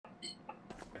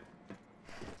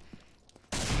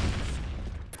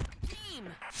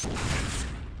team.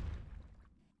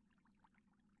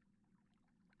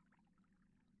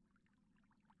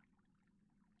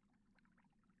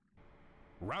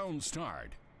 Round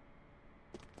start.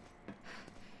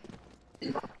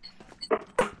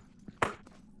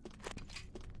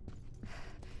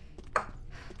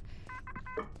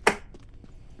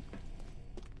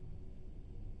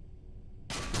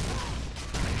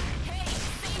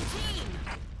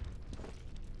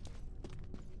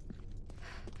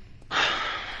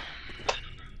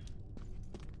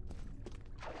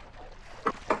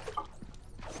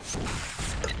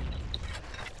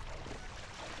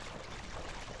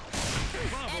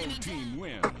 Bravo team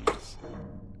wins.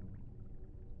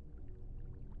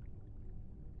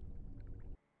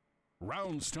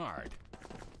 Round start.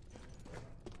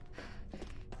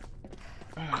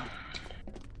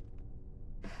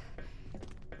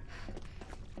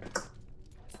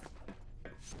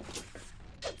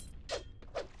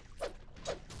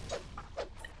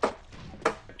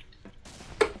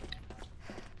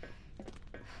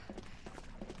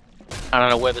 I don't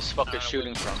know where this fucker's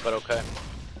shooting from, but okay.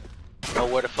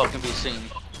 Nowhere to fucking be seen.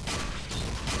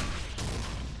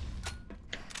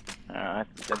 I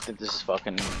think this is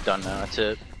fucking done now. That's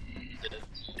it.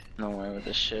 No way with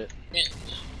this shit.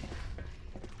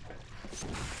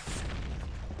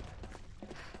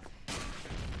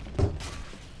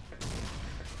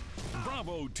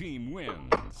 Bravo team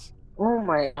wins. Oh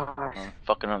my gosh. I don't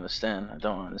fucking understand. I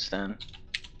don't understand.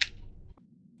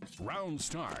 Round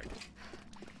start.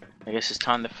 I guess it's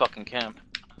time to fucking camp.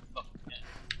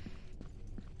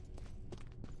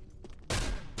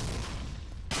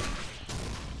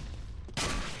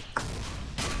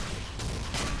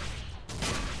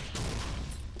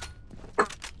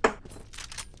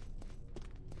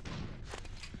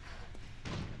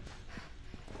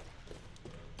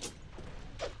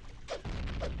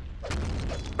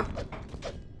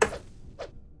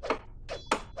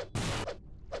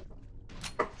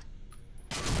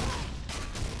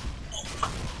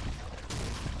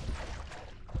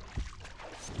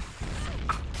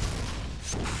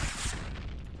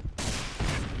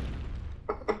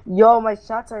 Yo, my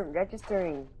shots aren't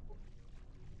registering.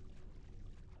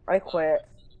 I quit.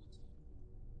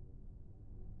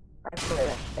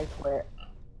 I quit.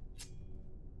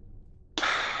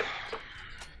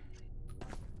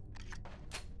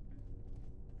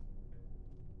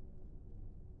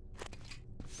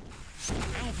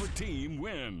 Alpha team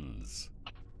wins.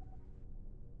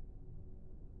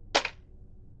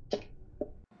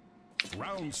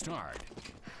 Round start.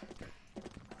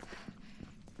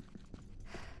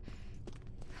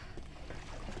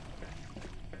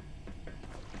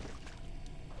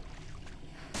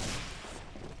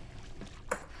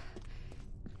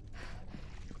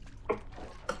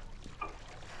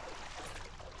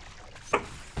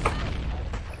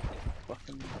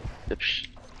 Fucking dipshit.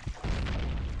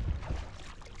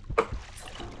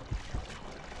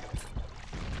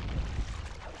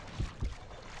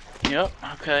 Yep,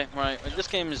 okay, right. This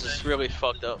game is just really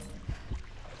fucked up.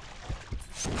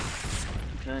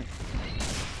 Okay.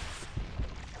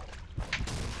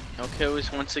 No kills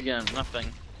once again,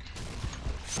 nothing.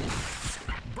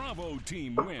 Bravo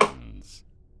team wins.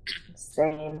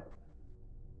 Same.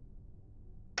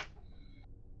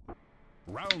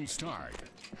 Round start.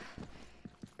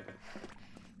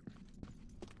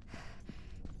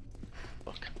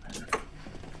 Fuck.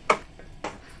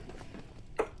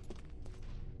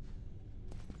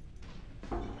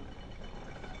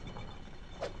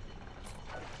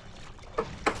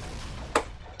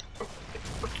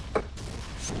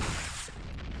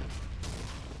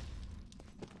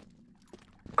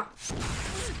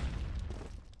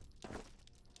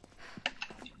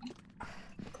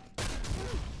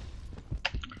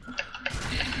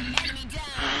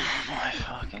 Oh my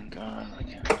fucking god.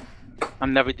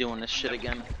 I'm never doing this shit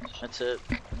again. That's it.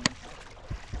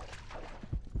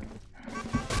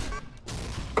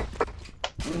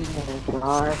 Oh my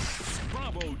gosh.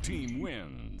 Bravo team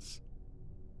wins.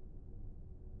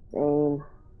 Same. 3-0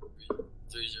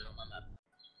 on that.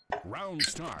 Round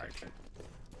start.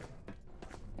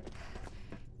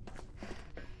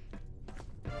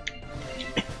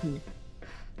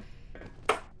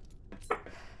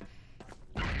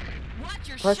 Watch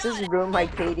your Plus shot. this ruined my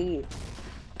KD.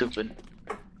 Stupid.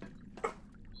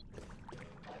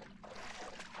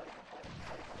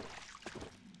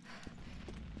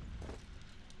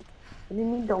 What do you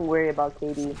mean don't worry about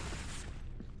KD?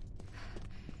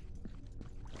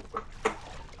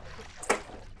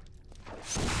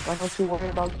 Why don't you worry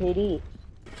about KD?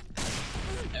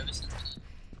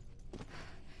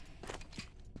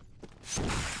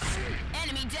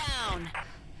 Enemy down.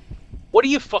 What are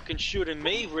you fucking shooting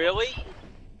me? Really?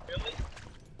 Really?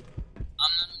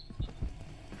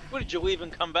 What, did you leave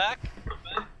and come back?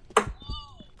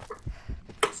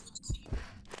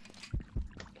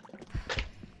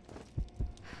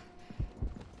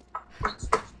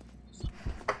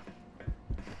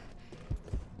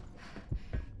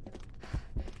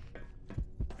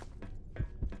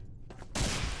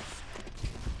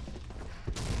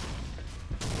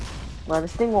 Well,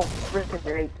 this thing won't freaking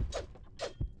break.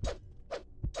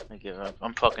 I give up.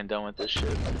 I'm fucking done with this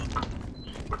shit.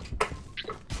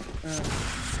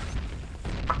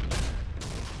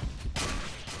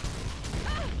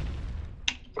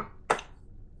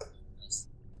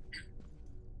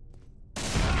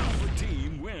 Alpha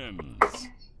team wins.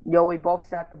 Yo, we both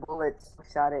shot the bullets.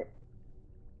 Shot it.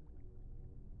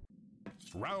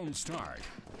 Round start.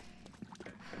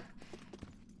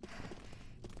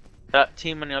 That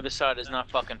team on the other side is not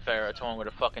fucking fair. That's all I'm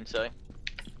gonna fucking say.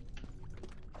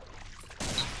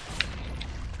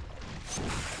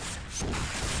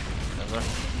 Never.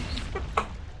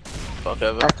 Fuck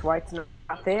ever. That's why it's not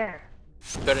fair.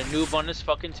 Got a noob on this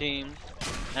fucking team,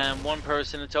 and one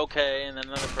person it's okay, and then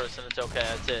another person it's okay.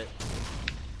 That's it.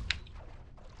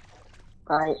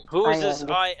 Who is this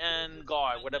IN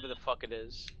guy? Whatever the fuck it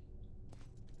is.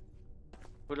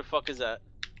 Who the fuck is that?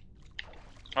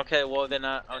 Okay, well they're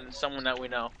not on someone that we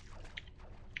know.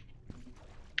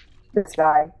 This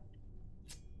guy.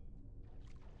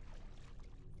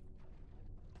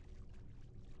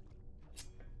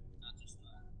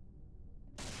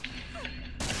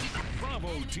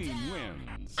 Bravo team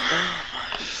wins.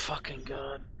 Fucking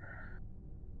god.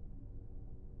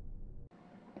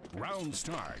 Round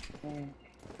start.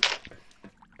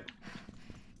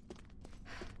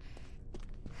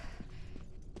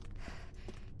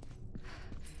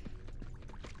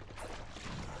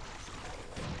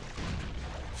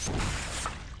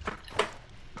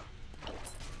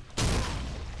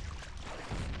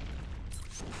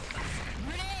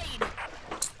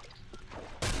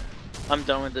 I'm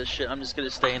done with this shit. I'm just gonna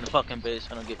stay in the fucking base.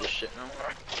 I don't give a shit no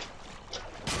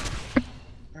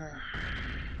more.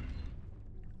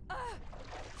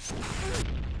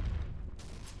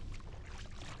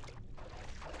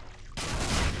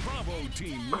 Bravo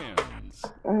team wins.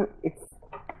 It's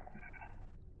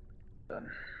Done.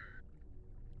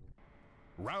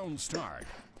 Round start.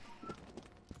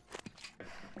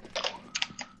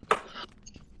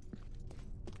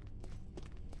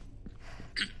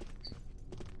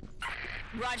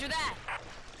 Roger that.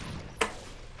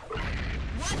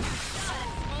 What?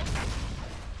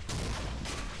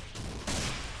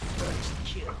 First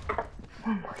kill. oh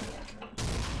my god.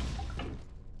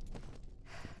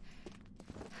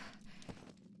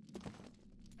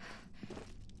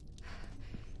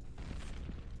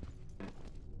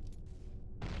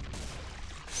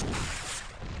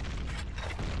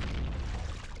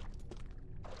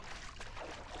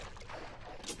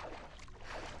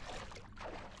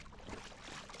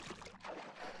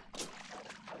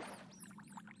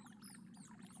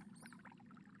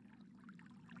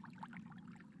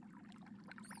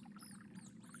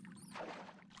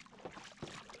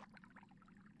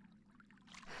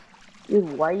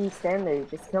 Dude, why are you standing there?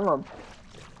 Just kill him.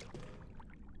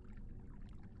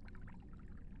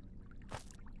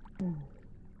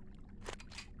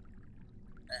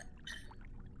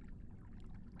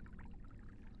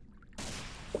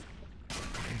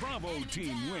 Bravo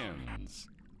team wins.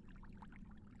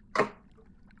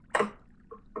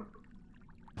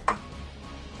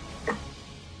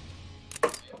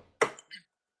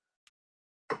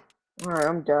 Alright,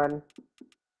 I'm done.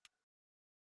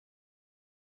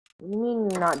 What do you mean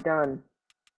you're not done?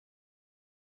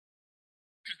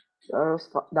 That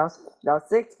was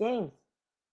 6 games.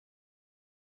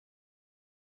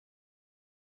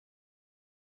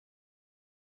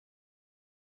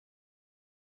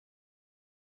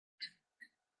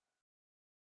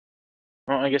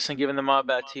 Well, I guess I'm giving the mob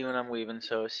back to you and I'm leaving,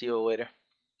 so see you later.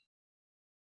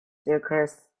 Dear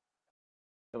Chris.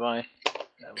 Goodbye.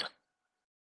 Never.